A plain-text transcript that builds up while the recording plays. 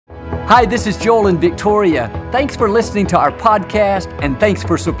Hi, this is Joel and Victoria. Thanks for listening to our podcast, and thanks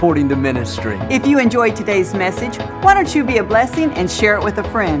for supporting the ministry. If you enjoyed today's message, why don't you be a blessing and share it with a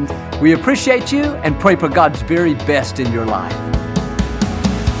friend? We appreciate you and pray for God's very best in your life.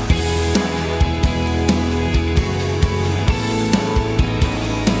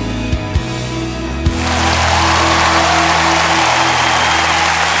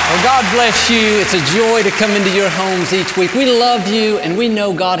 God bless you. It's a joy to come into your homes each week. We love you, and we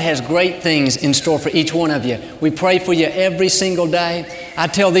know God has great things in store for each one of you. We pray for you every single day. I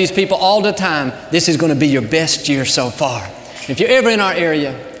tell these people all the time, this is going to be your best year so far. If you're ever in our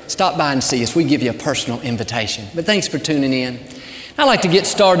area, stop by and see us. We give you a personal invitation. But thanks for tuning in. I like to get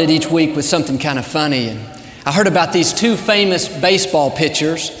started each week with something kind of funny. And I heard about these two famous baseball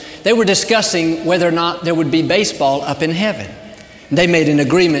pitchers. They were discussing whether or not there would be baseball up in heaven. They made an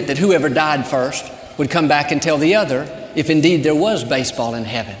agreement that whoever died first would come back and tell the other if indeed there was baseball in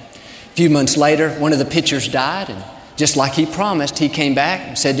heaven. A few months later, one of the pitchers died, and just like he promised, he came back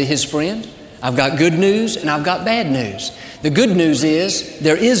and said to his friend, I've got good news and I've got bad news. The good news is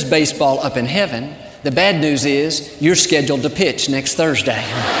there is baseball up in heaven. The bad news is you're scheduled to pitch next Thursday.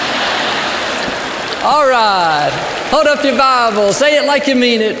 All right, hold up your Bible. Say it like you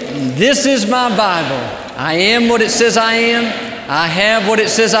mean it. This is my Bible. I am what it says I am. I have what it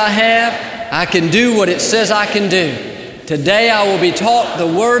says I have. I can do what it says I can do. Today I will be taught the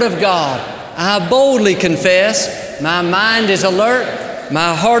Word of God. I boldly confess, my mind is alert,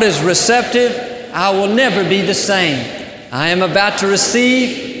 my heart is receptive, I will never be the same. I am about to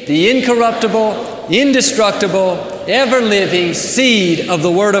receive the incorruptible, indestructible, ever-living seed of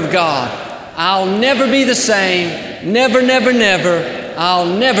the Word of God. I'll never be the same, never, never, never. I'll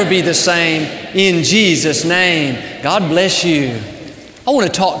never be the same in Jesus' name. God bless you. I want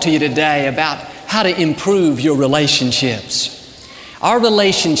to talk to you today about how to improve your relationships. Our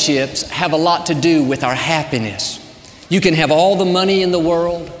relationships have a lot to do with our happiness. You can have all the money in the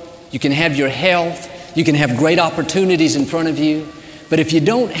world. You can have your health. You can have great opportunities in front of you. But if you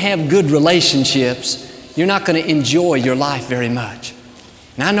don't have good relationships, you're not going to enjoy your life very much.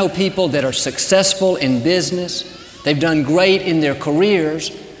 And I know people that are successful in business. They've done great in their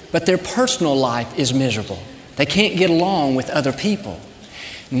careers, but their personal life is miserable. They can't get along with other people.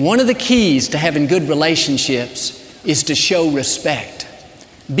 And one of the keys to having good relationships is to show respect.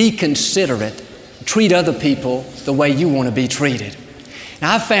 Be considerate. Treat other people the way you want to be treated.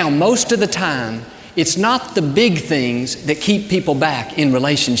 Now, I've found most of the time, it's not the big things that keep people back in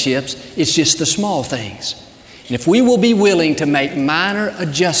relationships. It's just the small things. And if we will be willing to make minor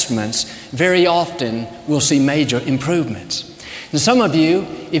adjustments, very often we'll see major improvements. And some of you,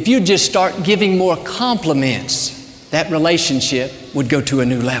 if you just start giving more compliments, that relationship would go to a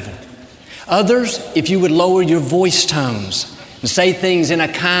new level. Others, if you would lower your voice tones and say things in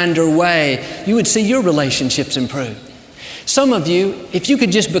a kinder way, you would see your relationships improve. Some of you, if you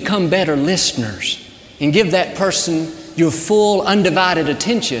could just become better listeners and give that person your full, undivided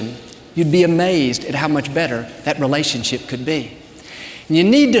attention, you'd be amazed at how much better that relationship could be. And you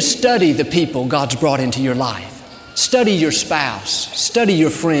need to study the people God's brought into your life. Study your spouse, study your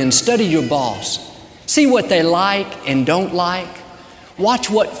friends, study your boss. See what they like and don't like. Watch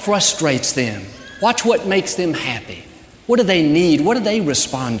what frustrates them. Watch what makes them happy. What do they need? What do they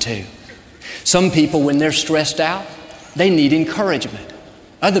respond to? Some people, when they're stressed out, they need encouragement.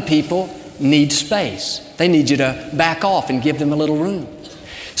 Other people need space. They need you to back off and give them a little room.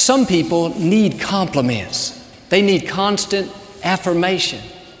 Some people need compliments. They need constant affirmation.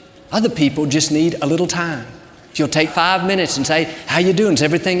 Other people just need a little time. If you'll take 5 minutes and say, how you doing? Is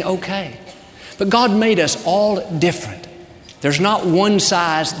everything okay? But God made us all different. There's not one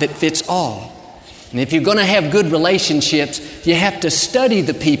size that fits all. And if you're going to have good relationships, you have to study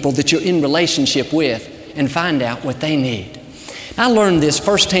the people that you're in relationship with and find out what they need. I learned this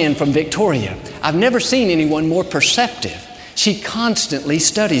firsthand from Victoria. I've never seen anyone more perceptive. She constantly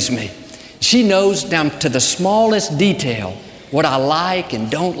studies me. She knows down to the smallest detail what I like and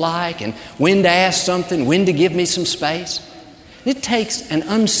don't like and when to ask something, when to give me some space. It takes an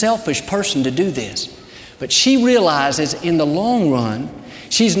unselfish person to do this. But she realizes in the long run,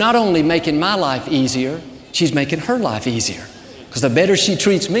 she's not only making my life easier, she's making her life easier. Because the better she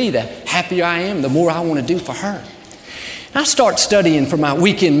treats me, the happier I am, the more I want to do for her. And I start studying for my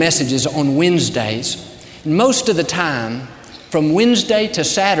weekend messages on Wednesdays. And most of the time, from Wednesday to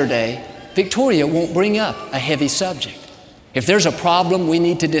Saturday, Victoria won't bring up a heavy subject. If there's a problem we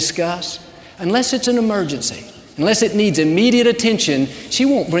need to discuss, unless it's an emergency, unless it needs immediate attention, she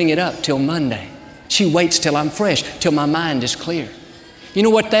won't bring it up till Monday. She waits till I'm fresh, till my mind is clear. You know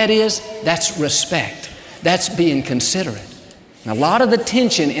what that is? That's respect. That's being considerate. And a lot of the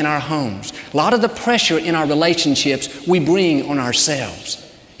tension in our homes, a lot of the pressure in our relationships we bring on ourselves.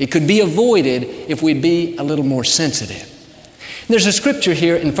 It could be avoided if we'd be a little more sensitive. There's a scripture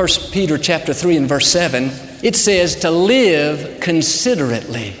here in 1 Peter chapter 3 and verse 7. It says to live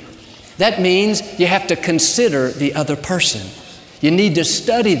considerately. That means you have to consider the other person. You need to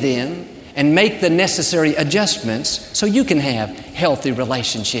study them and make the necessary adjustments so you can have healthy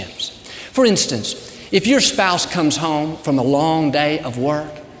relationships. For instance, if your spouse comes home from a long day of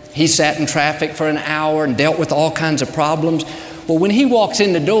work, he sat in traffic for an hour and dealt with all kinds of problems. Well, when he walks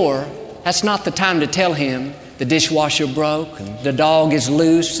in the door, that's not the time to tell him the dishwasher broke and the dog is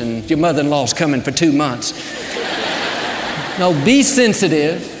loose and your mother-in-law's coming for 2 months. No, be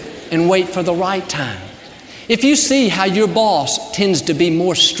sensitive and wait for the right time. If you see how your boss tends to be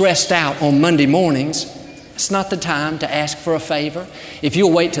more stressed out on Monday mornings, it's not the time to ask for a favor. If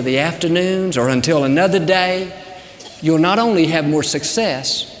you'll wait till the afternoons or until another day, you'll not only have more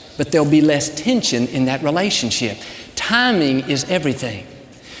success, but there'll be less tension in that relationship. Timing is everything.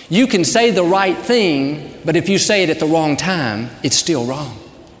 You can say the right thing, but if you say it at the wrong time, it's still wrong.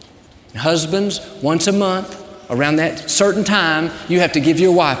 And husbands, once a month, around that certain time, you have to give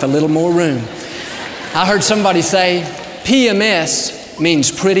your wife a little more room. I heard somebody say, PMS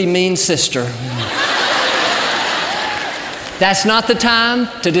means pretty mean sister. That's not the time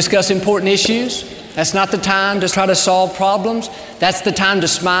to discuss important issues. That's not the time to try to solve problems. That's the time to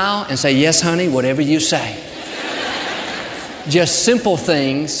smile and say, yes, honey, whatever you say. Just simple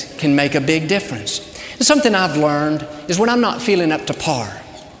things can make a big difference. And something I've learned is when I'm not feeling up to par,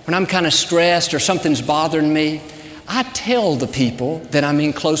 when I'm kind of stressed or something's bothering me, I tell the people that I'm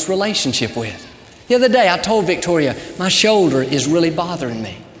in close relationship with. The other day I told Victoria, my shoulder is really bothering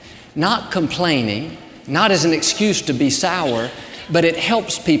me. Not complaining, not as an excuse to be sour, but it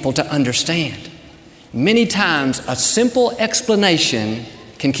helps people to understand. Many times a simple explanation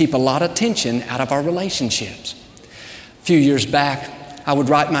can keep a lot of tension out of our relationships. A few years back, I would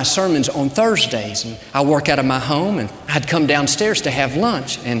write my sermons on Thursdays, and I work out of my home, and I'd come downstairs to have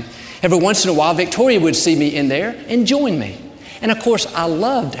lunch, and every once in a while Victoria would see me in there and join me. And of course I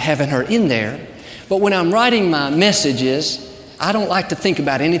loved having her in there, but when I'm writing my messages, I don't like to think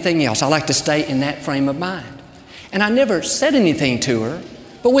about anything else. I like to stay in that frame of mind. And I never said anything to her,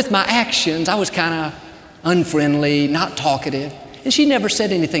 but with my actions I was kind of unfriendly, not talkative, and she never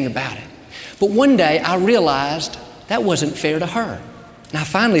said anything about it. But one day I realized that wasn't fair to her. And I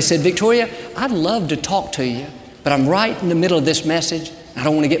finally said, Victoria, I'd love to talk to you, but I'm right in the middle of this message, and I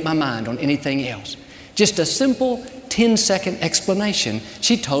don't want to get my mind on anything else. Just a simple 10-second explanation.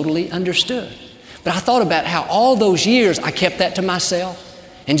 She totally understood. But I thought about how all those years I kept that to myself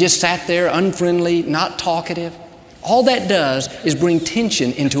and just sat there unfriendly, not talkative. All that does is bring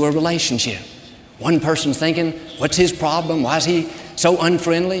tension into a relationship. One person's thinking, what's his problem? Why is he so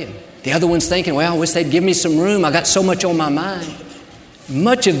unfriendly? And the other one's thinking, well, I wish they'd give me some room. I got so much on my mind.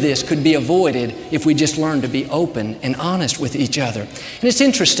 Much of this could be avoided if we just learn to be open and honest with each other. And it's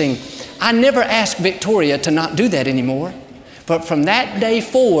interesting, I never asked Victoria to not do that anymore. But from that day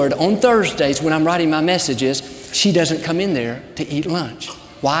forward, on Thursdays when I'm writing my messages, she doesn't come in there to eat lunch.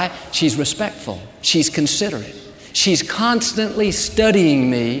 Why? She's respectful. She's considerate. She's constantly studying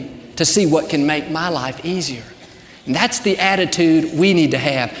me to see what can make my life easier. And that's the attitude we need to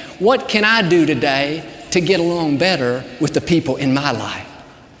have. What can I do today to get along better with the people in my life?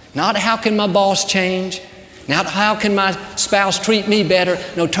 Not how can my boss change? Not how can my spouse treat me better?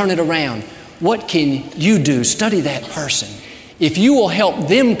 No, turn it around. What can you do? Study that person. If you will help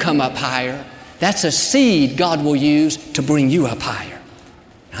them come up higher, that's a seed God will use to bring you up higher.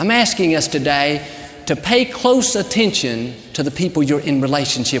 I'm asking us today to pay close attention to the people you're in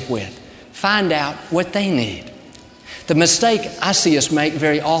relationship with. Find out what they need. The mistake I see us make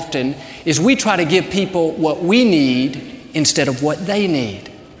very often is we try to give people what we need instead of what they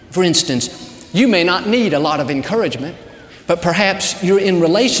need. For instance, you may not need a lot of encouragement, but perhaps you're in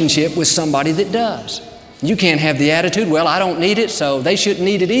relationship with somebody that does. You can't have the attitude, well, I don't need it, so they shouldn't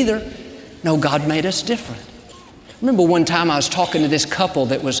need it either. No, God made us different. I remember one time I was talking to this couple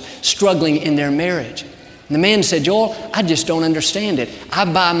that was struggling in their marriage. And the man said, Joel, I just don't understand it. I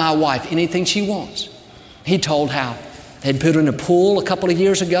buy my wife anything she wants. He told how they'd put her in a pool a couple of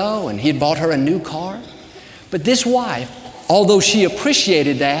years ago and he'd bought her a new car. But this wife, although she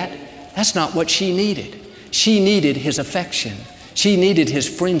appreciated that, that's not what she needed. She needed his affection. She needed his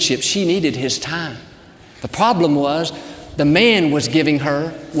friendship. She needed his time. The problem was the man was giving her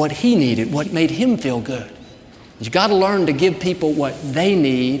what he needed, what made him feel good. You've got to learn to give people what they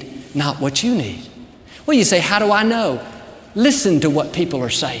need, not what you need. Well, you say, how do I know? Listen to what people are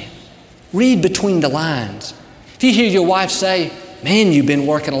saying. Read between the lines. If you hear your wife say, man, you've been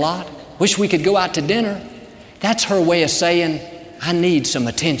working a lot. Wish we could go out to dinner. That's her way of saying, I need some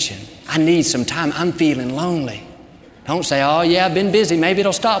attention. I need some time. I'm feeling lonely. Don't say, oh yeah, I've been busy. Maybe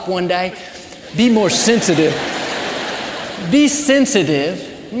it'll stop one day. Be more sensitive. Be sensitive.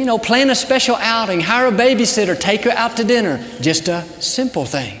 Plan a special outing. Hire a babysitter. Take her out to dinner. Just a simple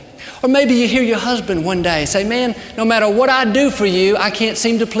thing. Or maybe you hear your husband one day say, man, no matter what I do for you, I can't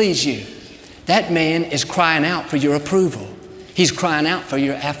seem to please you. That man is crying out for your approval. He's crying out for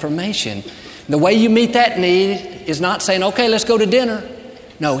your affirmation. The way you meet that need is not saying, okay, let's go to dinner.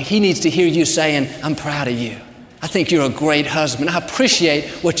 No, he needs to hear you saying, I'm proud of you. I think you're a great husband. I appreciate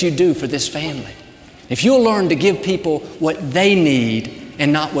what you do for this family. If you'll learn to give people what they need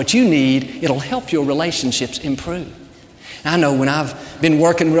and not what you need, it'll help your relationships improve. I know when I've been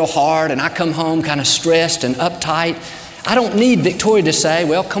working real hard and I come home kind of stressed and uptight, I don't need Victoria to say,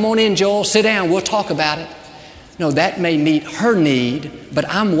 well, come on in, Joel, sit down, we'll talk about it. No, that may meet her need, but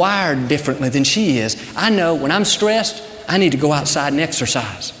I'm wired differently than she is. I know when I'm stressed, I need to go outside and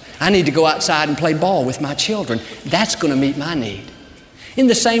exercise. I need to go outside and play ball with my children. That's going to meet my need. In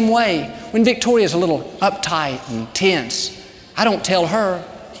the same way, when Victoria's a little uptight and tense, I don't tell her,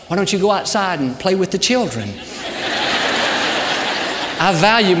 why don't you go outside and play with the children? I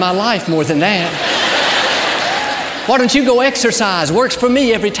value my life more than that. Why don't you go exercise? Works for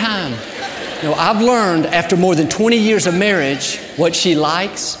me every time. I've learned after more than 20 years of marriage what she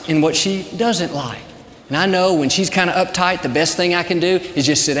likes and what she doesn't like. And I know when she's kind of uptight, the best thing I can do is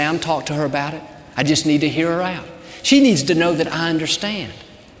just sit down and talk to her about it. I just need to hear her out. She needs to know that I understand.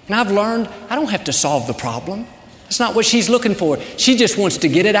 And I've learned I don't have to solve the problem. That's not what she's looking for. She just wants to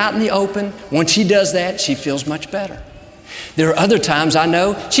get it out in the open. Once she does that, she feels much better. There are other times I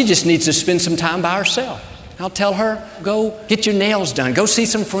know she just needs to spend some time by herself. I'll tell her, go get your nails done, go see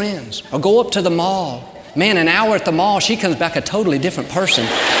some friends, or go up to the mall. Man, an hour at the mall, she comes back a totally different person.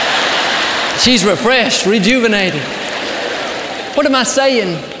 She's refreshed, rejuvenated. What am I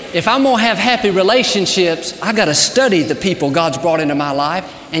saying? If I'm going to have happy relationships, I got to study the people God's brought into my life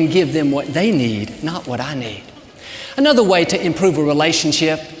and give them what they need, not what I need. Another way to improve a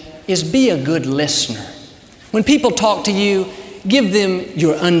relationship is be a good listener. When people talk to you, give them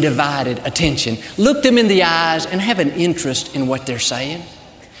your undivided attention. Look them in the eyes and have an interest in what they're saying.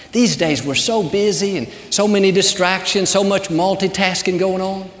 These days we're so busy and so many distractions, so much multitasking going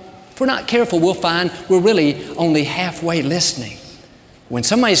on. If we're not careful, we'll find we're really only halfway listening. When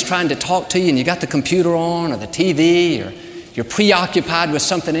somebody's trying to talk to you and you got the computer on or the TV or you're preoccupied with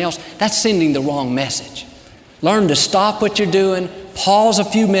something else, that's sending the wrong message. Learn to stop what you're doing, pause a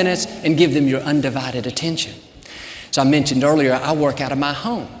few minutes, and give them your undivided attention. As I mentioned earlier, I work out of my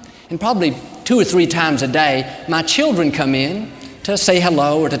home. And probably 2 or 3 times a day, my children come in to say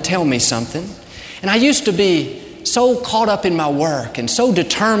hello or to tell me something. And I used to be so caught up in my work and so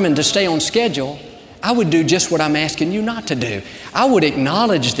determined to stay on schedule, I would do just what I'm asking you not to do. I would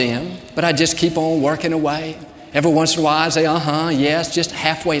acknowledge them, but I'd just keep on working away. Every once in a while I'd say, yes, just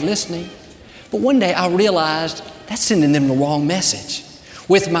halfway listening. But one day I realized that's sending them the wrong message.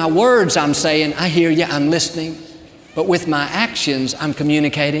 With my words I'm saying, I hear you, I'm listening. But with my actions, I'm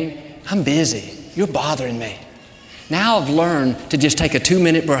communicating, I'm busy, you're bothering me. Now I've learned to just take a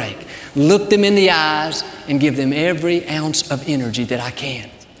 2-minute break, look them in the eyes, and give them every ounce of energy that I can.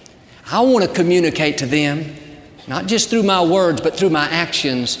 I want to communicate to them, not just through my words, but through my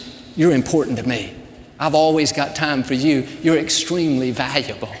actions, you're important to me. I've always got time for you. You're extremely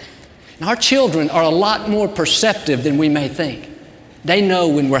valuable. And our children are a lot more perceptive than we may think. They know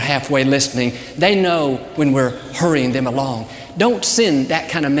when we're halfway listening. They know when we're hurrying them along. Don't send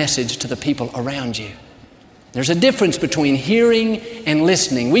that kind of message to the people around you. There's a difference between hearing and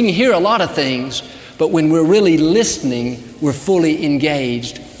listening. We can hear a lot of things, but when we're really listening, we're fully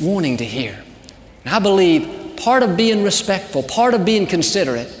engaged, wanting to hear. And I believe part of being respectful, part of being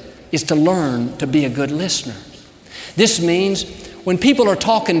considerate, is to learn to be a good listener. This means when people are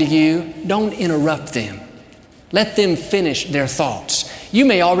talking to you, don't interrupt them. Let them finish their thoughts. You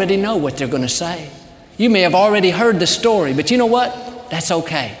may already know what they're going to say. You may have already heard the story, but you know what? That's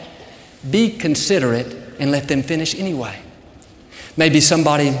okay. Be considerate and let them finish anyway. Maybe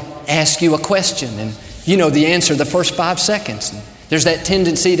somebody asks you a question and you know the answer the first 5 seconds. And there's that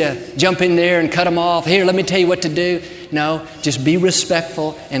tendency to jump in there and cut them off. Here, let me tell you what to do. No, just be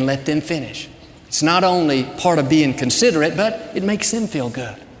respectful and let them finish. It's not only part of being considerate, but it makes them feel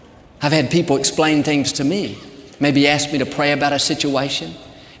good. I've had people explain things to me. Maybe ask me to pray about a situation,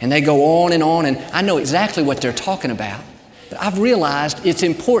 and they go on, and I know exactly what they're talking about. But I've realized it's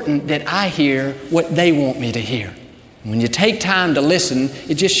important that I hear what they want me to hear. When you take time to listen,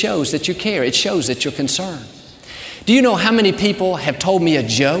 it just shows that you care. It shows that you're concerned. Do you know how many people have told me a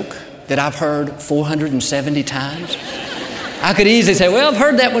joke that I've heard 470 times? I could easily say, well, I've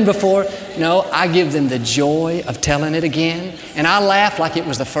heard that one before. No, I give them the joy of telling it again, and I laugh like it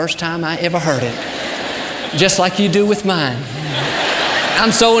was the first time I ever heard it, just like you do with mine.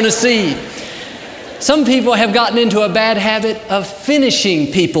 I'm sowing a seed. Some people have gotten into a bad habit of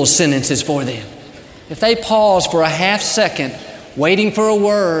finishing people's sentences for them. If they pause for a half second, waiting for a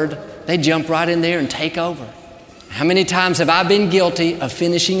word, they jump right in there and take over. How many times have I been guilty of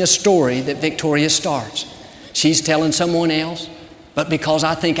finishing a story that Victoria starts? She's telling someone else, but because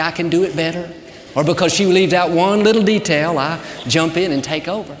I think I can do it better, or because she leaves out one little detail, I jump in and take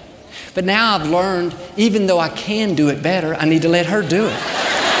over. But now I've learned, even though I can do it better, I need to let her do it.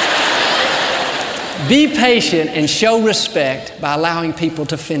 Be patient and show respect by allowing people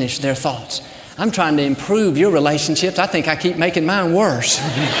to finish their thoughts. I'm trying to improve your relationships. I think I keep making mine worse.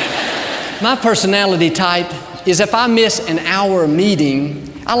 My personality type is if I miss an hour meeting,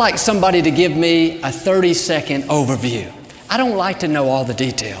 I like somebody to give me a 30-second overview. I don't like to know all the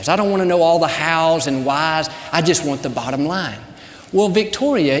details. I don't want to know all the hows and whys. I just want the bottom line. Well,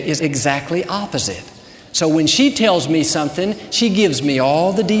 Victoria is exactly opposite. So when she tells me something, she gives me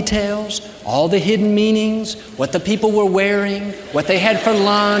all the details, all the hidden meanings, what the people were wearing, what they had for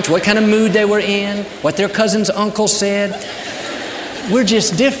lunch, what kind of mood they were in, what their cousin's uncle said. We're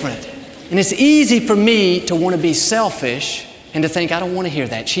just different. And it's easy for me to want to be selfish and to think, I don't want to hear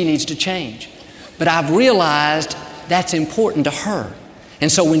that. She needs to change. But I've realized that's important to her.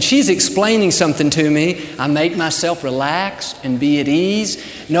 And so when she's explaining something to me, I make myself relax and be at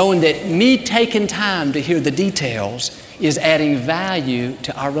ease, knowing that me taking time to hear the details is adding value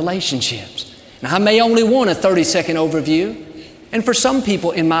to our relationships. Now, I may only want a 30-second overview, and for some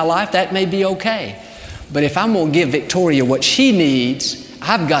people in my life, that may be okay. But if I'm going to give Victoria what she needs,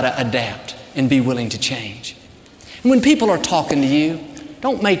 I've got to adapt and be willing to change. And when people are talking to you,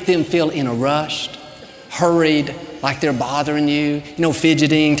 don't make them feel in a rush, hurried, like they're bothering you,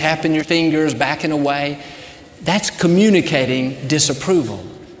 fidgeting, tapping your fingers, backing away. That's communicating disapproval.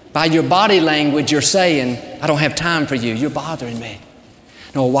 By your body language, you're saying, I don't have time for you. You're bothering me.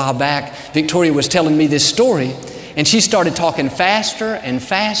 A while back, Victoria was telling me this story, and she started talking faster and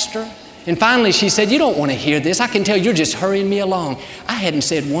faster. And finally, she said, you don't want to hear this. I can tell you're just hurrying me along. I hadn't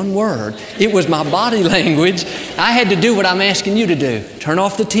said one word. It was my body language. I had to do what I'm asking you to do. Turn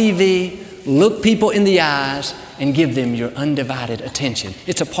off the TV, look people in the eyes, and give them your undivided attention.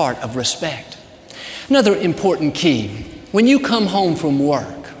 It's a part of respect. Another important key, when you come home from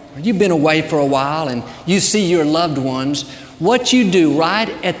work, or you've been away for a while and you see your loved ones, what you do right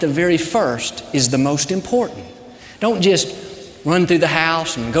at the very first is the most important. Don't just run through the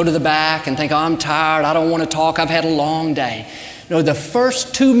house and go to the back and think, oh, I'm tired, I don't want to talk, I've had a long day. No, the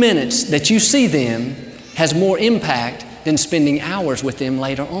first 2 minutes that you see them has more impact than spending hours with them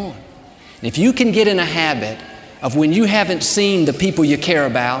later on. And if you can get in a habit of when you haven't seen the people you care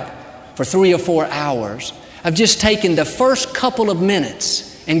about for 3 or 4 hours, of just taking the first couple of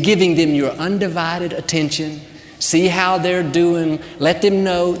minutes and giving them your undivided attention, see how they're doing, let them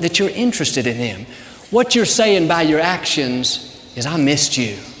know that you're interested in them. What you're saying by your actions is, I missed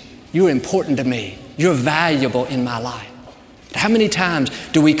you. You're important to me. You're valuable in my life. How many times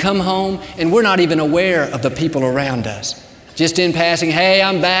do we come home and we're not even aware of the people around us? Just in passing, hey,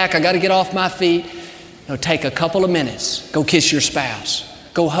 I'm back, I got to get off my feet. No, take a couple of minutes. Go kiss your spouse.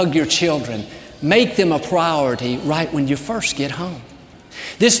 Go hug your children. Make them a priority right when you first get home.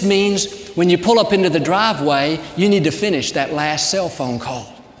 This means when you pull up into the driveway, you need to finish that last cell phone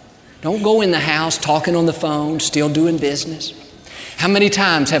call. Don't go in the house talking on the phone, still doing business. How many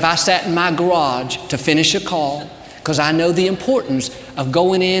times have I sat in my garage to finish a call because I know the importance of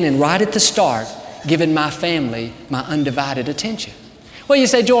going in and right at the start, giving my family my undivided attention? Well, you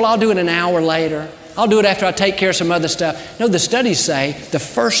say, Joel, I'll do it an hour later. I'll do it after I take care of some other stuff. No, the studies say the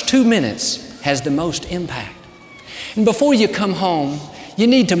first 2 minutes has the most impact. And before you come home, you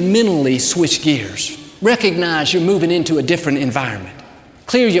need to mentally switch gears. Recognize you're moving into a different environment.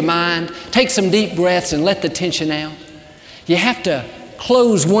 Clear your mind, take some deep breaths and let the tension out. You have to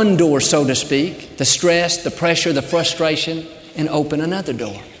close one door, so to speak, the stress, the pressure, the frustration, and open another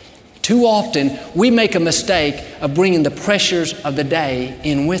door. Too often, we make a mistake of bringing the pressures of the day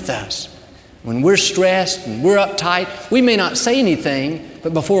in with us. When we're stressed and we're uptight, we may not say anything,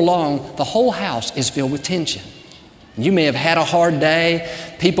 but before long, the whole house is filled with tension. You may have had a hard day,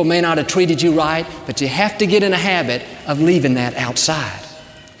 people may not have treated you right, but you have to get in a habit of leaving that outside.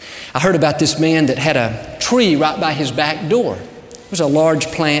 I heard about this man that had a tree right by his back door. There was a large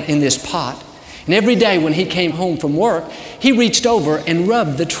plant in this pot, and every day when he came home from work, he reached over and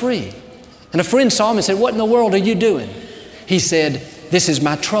rubbed the tree. And a friend saw him and said, "What in the world are you doing?" He said, "This is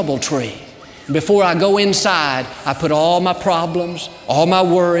my trouble tree. Before I go inside, I put all my problems, all my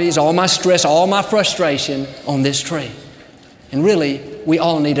worries, all my stress, all my frustration on this tree." And really, we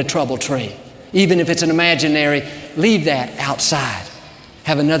all need a trouble tree. Even if it's an imaginary, leave that outside.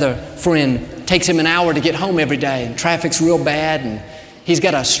 Have another friend, takes him an hour to get home every day, and traffic's real bad, and he's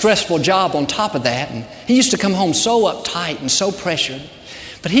got a stressful job on top of that, and he used to come home so uptight and so pressured.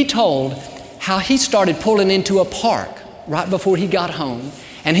 But he told how he started pulling into a park right before he got home,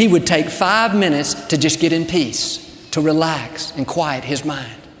 and he would take 5 minutes to just get in peace, to relax and quiet his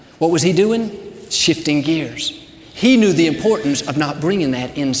mind. What was he doing? Shifting gears. He knew the importance of not bringing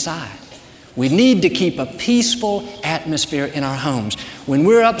that inside. We need to keep a peaceful atmosphere in our homes. When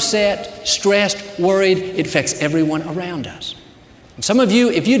we're upset, stressed, worried, it affects everyone around us. And some of you,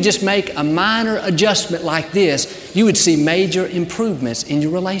 if you just make a minor adjustment like this, you would see major improvements in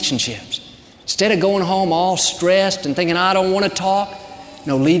your relationships. Instead of going home all stressed and thinking, "I don't want to talk,"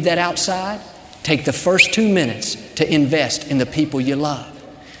 no, leave that outside. Take the first 2 minutes to invest in the people you love.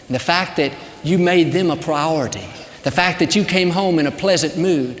 And the fact that you made them a priority, the fact that you came home in a pleasant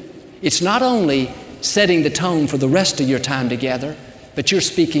mood, it's not only setting the tone for the rest of your time together, but you're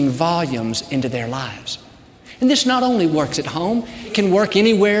speaking volumes into their lives. And this not only works at home, it can work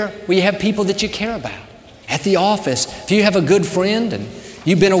anywhere where you have people that you care about. At the office, if you have a good friend and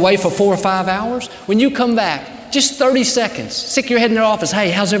you've been away for 4 or 5 hours, when you come back, just 30 seconds, stick your head in their office, "Hey,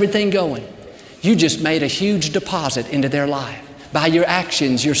 how's everything going?" You just made a huge deposit into their life. By your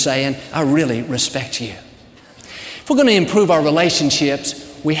actions, you're saying, "I really respect you." If we're going to improve our relationships,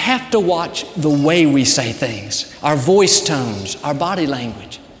 we have to watch the way we say things, our voice tones, our body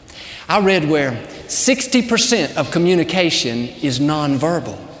language. I read where 60% of communication is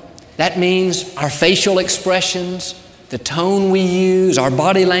nonverbal. That means our facial expressions, the tone we use, our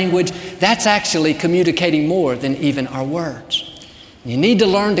body language, that's actually communicating more than even our words. You need to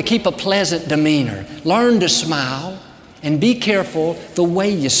learn to keep a pleasant demeanor, learn to smile, and be careful the way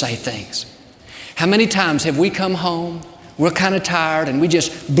you say things. How many times have we come home, we're kind of tired, and we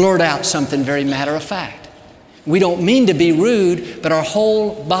just blurt out something very matter of fact? We don't mean to be rude, but our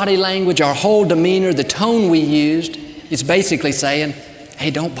whole body language, our whole demeanor, the tone we used, is basically saying, "Hey,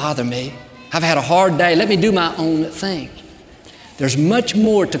 don't bother me. I've had a hard day. Let me do my own thing." There's much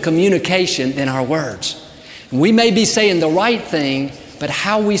more to communication than our words. We may be saying the right thing, but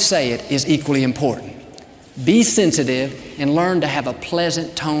how we say it is equally important. Be sensitive and learn to have a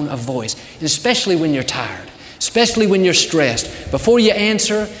pleasant tone of voice, especially when you're tired, especially when you're stressed. Before you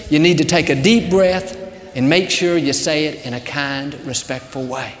answer, you need to take a deep breath and make sure you say it in a kind, respectful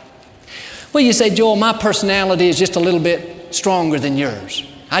way. Well, you say, "Joel, my personality is just a little bit stronger than yours.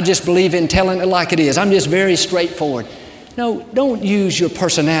 I just believe in telling it like it is. I'm just very straightforward." No, don't use your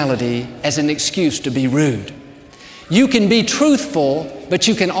personality as an excuse to be rude. You can be truthful, but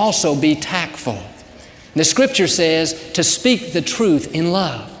you can also be tactful. The Scripture says to speak the truth in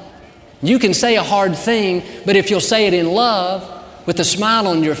love. You can say a hard thing, but if you'll say it in love, with a smile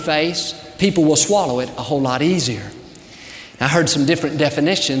on your face, people will swallow it a whole lot easier. I heard some different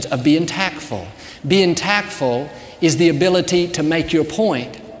definitions of being tactful. Being tactful is the ability to make your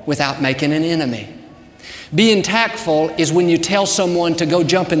point without making an enemy. Being tactful is when you tell someone to go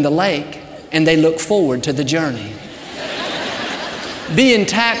jump in the lake and they look forward to the journey. Being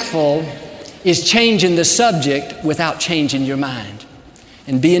tactful is changing the subject without changing your mind.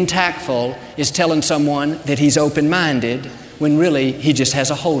 And being tactful is telling someone that he's open-minded when really he just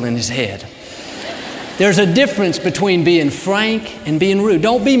has a hole in his head. There's a difference between being frank and being rude.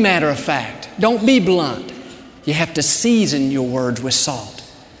 Don't be matter of fact. Don't be blunt. You have to season your words with salt.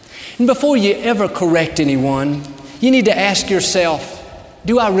 And before you ever correct anyone, you need to ask yourself,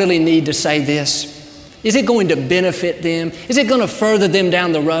 do I really need to say this? Is it going to benefit them? Is it going to further them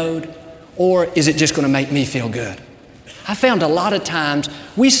down the road? Or is it just going to make me feel good? I found a lot of times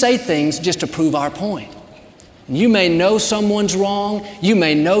we say things just to prove our point. You may know someone's wrong, you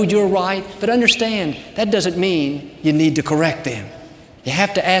may know you're right, but understand that doesn't mean you need to correct them. You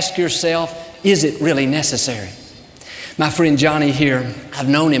have to ask yourself, is it really necessary? My friend Johnny here, I've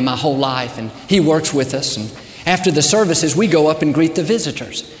known him my whole life, and he works with us. And after the services, we go up and greet the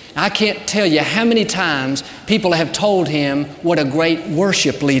visitors. I can't tell you how many times people have told him what a great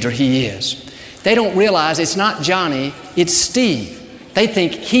worship leader he is. They don't realize it's not Johnny, it's Steve. They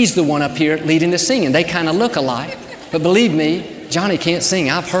think he's the one up here leading the singing. They kind of look alike. But believe me, Johnny can't sing.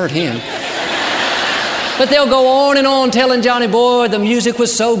 I've heard him. But they'll go on and on telling Johnny, boy, the music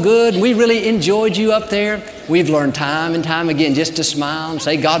was so good. We really enjoyed you up there. We've learned time and time again just to smile and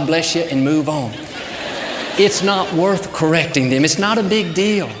say, God bless you, and move on. It's not worth correcting them. It's not a big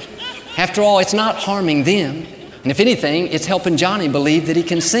deal. After all, it's not harming them. And if anything, it's helping Johnny believe that he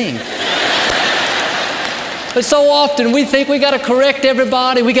can sing. But so often we think we got to correct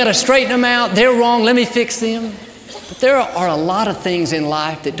everybody, we got to straighten them out, they're wrong, let me fix them. But there are a lot of things in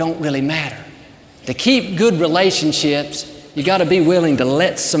life that don't really matter. To keep good relationships, you got to be willing to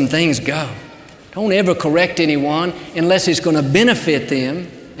let some things go. Don't ever correct anyone unless it's going to benefit them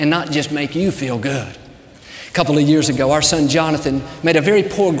and not just make you feel good. A couple of years ago, our son Jonathan made a very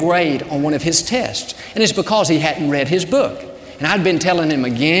poor grade on one of his tests, and it's because he hadn't read his book. And I'd been telling him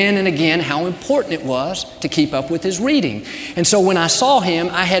again and again how important it was to keep up with his reading. And so when I saw him,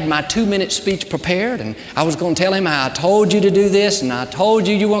 I had my 2-minute speech prepared, and I was going to tell him how I told you to do this, and I told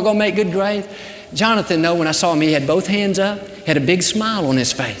you weren't going to make good grades. Jonathan, though, when I saw him, he had both hands up, had a big smile on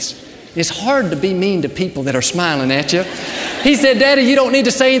his face. It's hard to be mean to people that are smiling at you. He said, Daddy, you don't need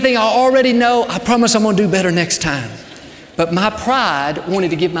to say anything. I already know. I promise I'm going to do better next time. But my pride wanted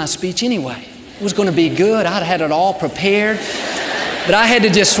to give my speech anyway. It was going to be good. I'd had it all prepared. But I had to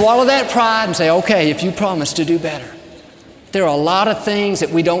just swallow that pride and say, okay, if you promise to do better. There are a lot of things that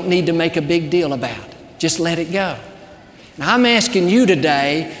we don't need to make a big deal about. Just let it go. And I'm asking you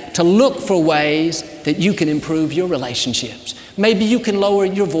today to look for ways that you can improve your relationships. Maybe you can lower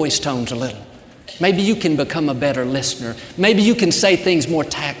your voice tones a little. Maybe you can become a better listener. Maybe you can say things more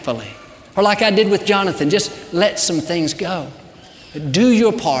tactfully. Or like I did with Jonathan, just let some things go. Do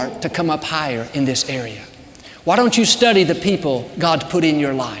your part to come up higher in this area. Why don't you study the people God's put in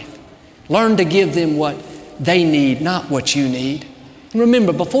your life? Learn to give them what they need, not what you need. And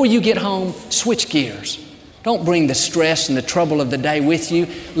remember, before you get home, switch gears. Don't bring the stress and the trouble of the day with you.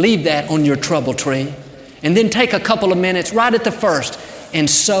 Leave that on your trouble tree. And then take a couple of minutes right at the first and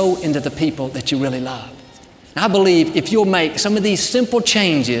sow into the people that you really love. And I believe if you'll make some of these simple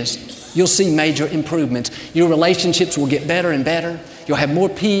changes, you'll see major improvements. Your relationships will get better and better. You'll have more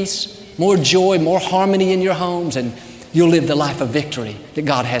peace, more joy, more harmony in your homes, and you'll live the life of victory that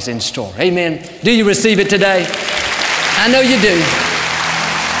God has in store. Amen. Do you receive it today? I know you do.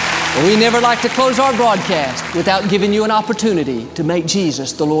 Well, we never like to close our broadcast without giving you an opportunity to make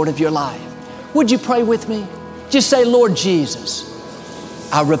Jesus the Lord of your life. Would you pray with me? Just say, Lord Jesus,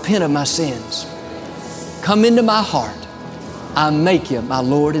 I repent of my sins. Come into my heart. I make you my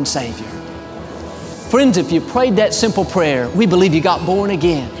Lord and Savior. Friends, if you prayed that simple prayer, we believe you got born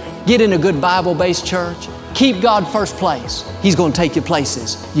again. Get in a good Bible-based church. Keep God first place. He's going to take you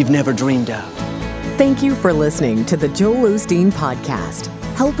places you've never dreamed of. Thank you for listening to the Joel Osteen Podcast.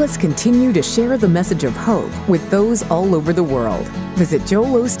 Help us continue to share the message of hope with those all over the world. Visit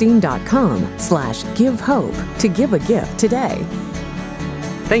joelosteen.com/givehope to give a gift today.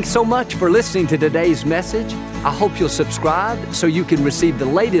 Thanks so much for listening to today's message. I hope you'll subscribe so you can receive the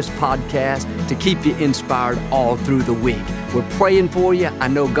latest podcast to keep you inspired all through the week. We're praying for you. I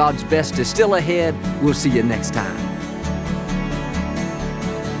know God's best is still ahead. We'll see you next time.